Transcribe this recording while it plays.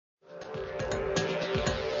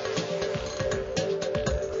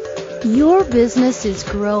Your business is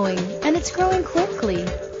growing, and it's growing quickly.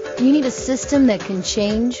 You need a system that can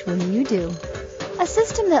change when you do. A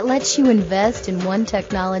system that lets you invest in one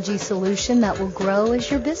technology solution that will grow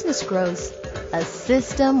as your business grows. A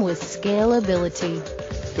system with scalability.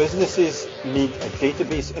 Businesses need a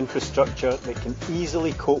database infrastructure that can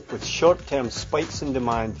easily cope with short-term spikes in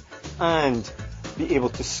demand and be able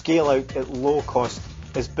to scale out at low cost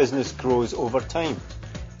as business grows over time.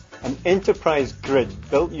 An enterprise grid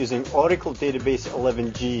built using Oracle Database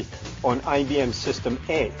 11G on IBM System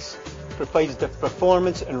X provides the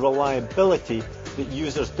performance and reliability that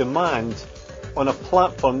users demand on a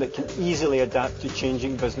platform that can easily adapt to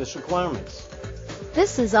changing business requirements.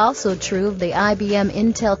 This is also true of the IBM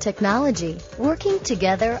Intel technology. Working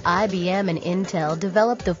together, IBM and Intel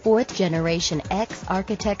developed the 4th generation X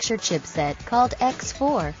architecture chipset called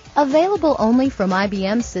X4, available only from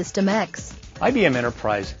IBM System X. IBM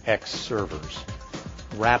Enterprise X servers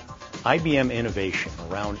wrap IBM innovation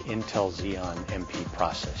around Intel Xeon MP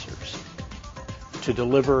processors to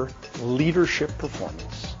deliver leadership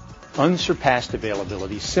performance, unsurpassed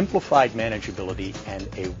availability, simplified manageability, and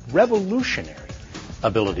a revolutionary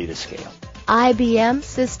ability to scale. IBM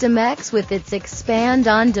System X, with its Expand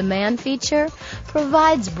on Demand feature,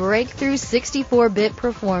 provides breakthrough 64-bit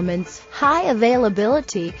performance, high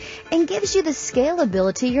availability, and gives you the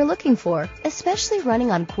scalability you're looking for, especially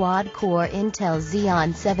running on quad-core Intel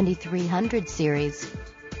Xeon 7300 series.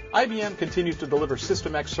 IBM continues to deliver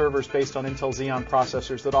System X servers based on Intel Xeon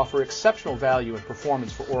processors that offer exceptional value and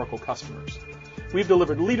performance for Oracle customers. We've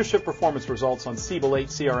delivered leadership performance results on Siebel 8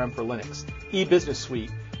 CRM for Linux, eBusiness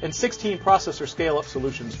Suite, and 16 processor scale-up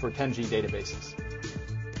solutions for 10G databases.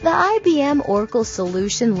 The IBM Oracle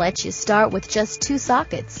solution lets you start with just 2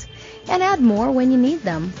 sockets and add more when you need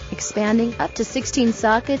them, expanding up to 16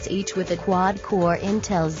 sockets, each with a quad-core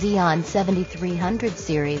Intel Xeon 7300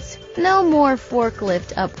 series. No more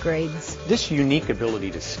forklift upgrades. This unique ability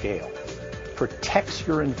to scale protects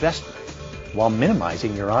your investment while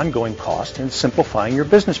minimizing your ongoing cost and simplifying your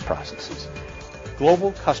business processes.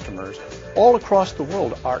 Global customers all across the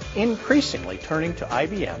world are increasingly turning to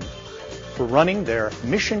IBM for running their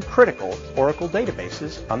mission-critical Oracle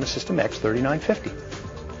databases on the System X 3950.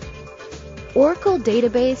 Oracle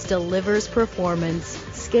Database delivers performance,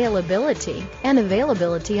 scalability, and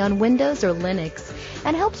availability on Windows or Linux,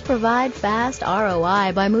 and helps provide fast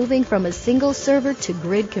ROI by moving from a single server to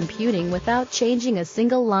grid computing without changing a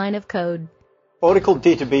single line of code. Oracle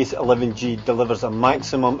Database 11G delivers a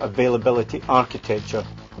maximum availability architecture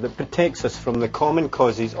that protects us from the common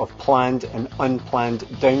causes of planned and unplanned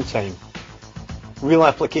downtime. Real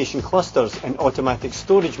application clusters and automatic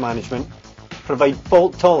storage management provide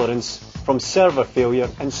fault tolerance from server failure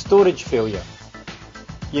and storage failure.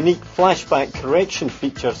 Unique flashback correction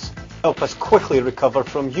features help us quickly recover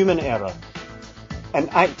from human error. An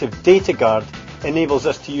active data guard enables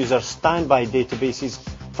us to use our standby databases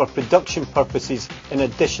for production purposes in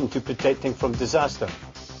addition to protecting from disaster.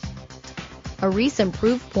 A recent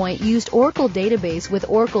proof point used Oracle Database with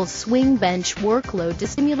Oracle's Swing Bench workload to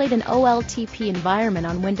simulate an OLTP environment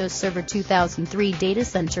on Windows Server 2003 Data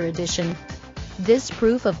Center Edition. This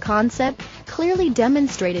proof of concept clearly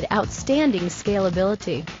demonstrated outstanding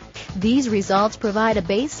scalability. These results provide a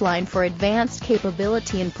baseline for advanced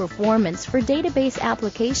capability and performance for database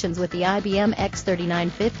applications with the IBM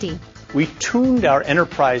X3950. We tuned our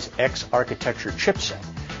Enterprise X architecture chipset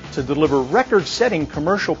to deliver record-setting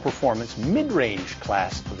commercial performance, mid-range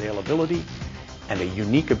class availability, and a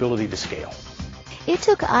unique ability to scale. It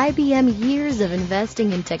took IBM years of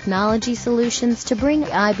investing in technology solutions to bring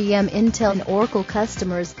IBM, Intel, and Oracle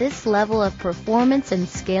customers this level of performance and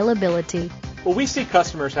scalability. Well, we see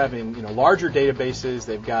customers having larger databases.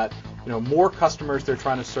 They've got more customers they're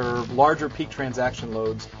trying to serve, larger peak transaction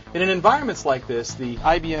loads. And in environments like this, the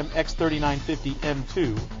IBM X3950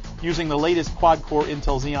 M2, using the latest quad-core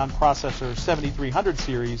Intel Xeon processor 7300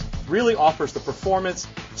 series, really offers the performance,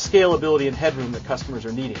 scalability, and headroom that customers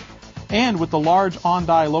are needing. And with the large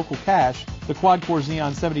on-die local cache, the quad-core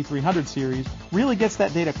Xeon 7300 series really gets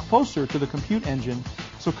that data closer to the compute engine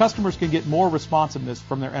so customers can get more responsiveness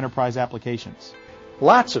from their enterprise applications.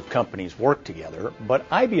 Lots of companies work together, but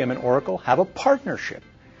IBM and Oracle have a partnership.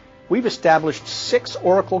 We've established 6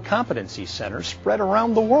 Oracle competency centers spread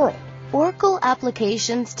around the world. Oracle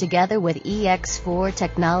applications, together with EX4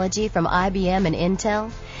 technology from IBM and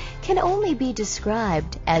Intel, can only be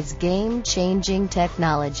described as game-changing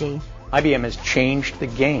technology. IBM has changed the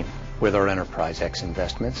game with our Enterprise X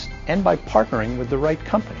investments and by partnering with the right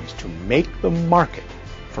companies to make the market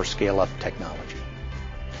for scale-up technology.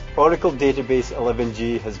 Oracle Database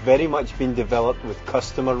 11G has very much been developed with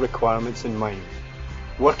customer requirements in mind.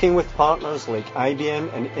 Working with partners like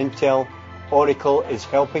IBM and Intel, Oracle is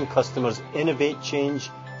helping customers innovate change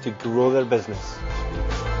to grow their business.